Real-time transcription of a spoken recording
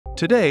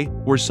Today,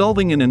 we're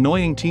solving an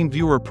annoying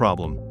TeamViewer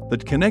problem, the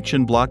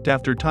connection blocked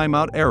after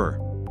timeout error.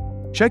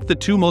 Check the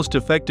 2 most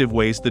effective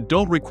ways that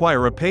don't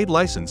require a paid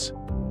license.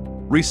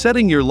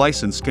 Resetting your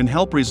license can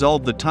help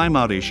resolve the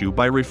timeout issue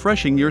by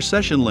refreshing your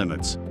session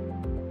limits.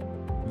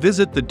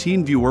 Visit the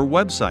TeamViewer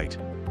website,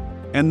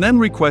 and then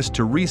request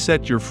to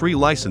reset your free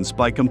license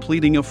by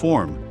completing a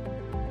form.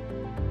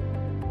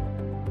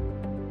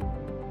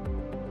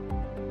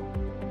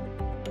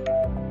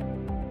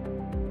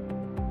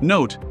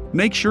 Note: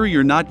 make sure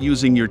you're not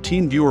using your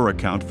TeamViewer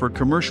account for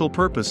commercial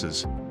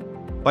purposes.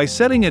 By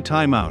setting a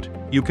timeout,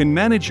 you can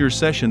manage your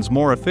sessions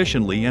more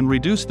efficiently and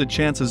reduce the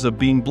chances of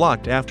being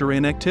blocked after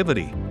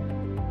inactivity.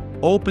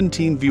 Open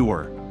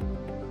TeamViewer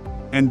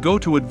and go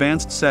to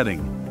Advanced Setting.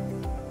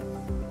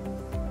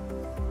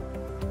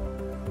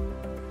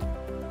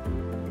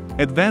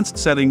 Advanced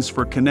Settings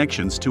for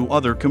connections to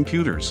other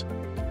computers.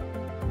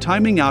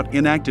 Timing out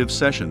inactive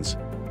sessions.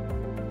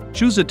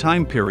 Choose a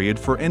time period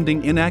for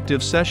ending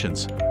inactive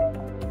sessions.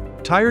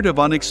 Tired of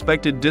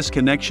unexpected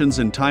disconnections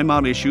and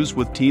timeout issues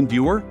with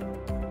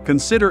TeamViewer?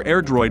 Consider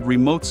AirDroid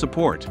remote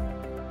support.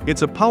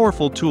 It's a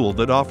powerful tool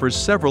that offers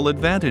several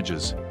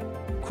advantages: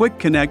 quick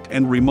connect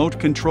and remote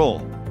control,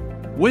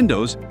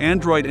 Windows,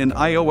 Android and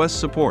iOS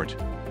support,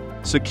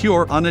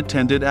 secure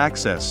unattended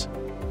access,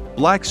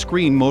 black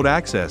screen mode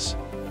access,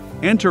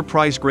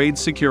 enterprise-grade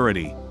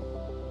security.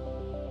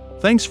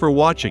 Thanks for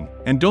watching,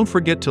 and don't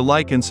forget to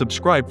like and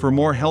subscribe for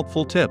more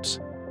helpful tips.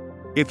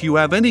 If you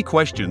have any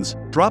questions,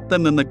 drop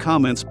them in the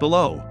comments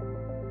below.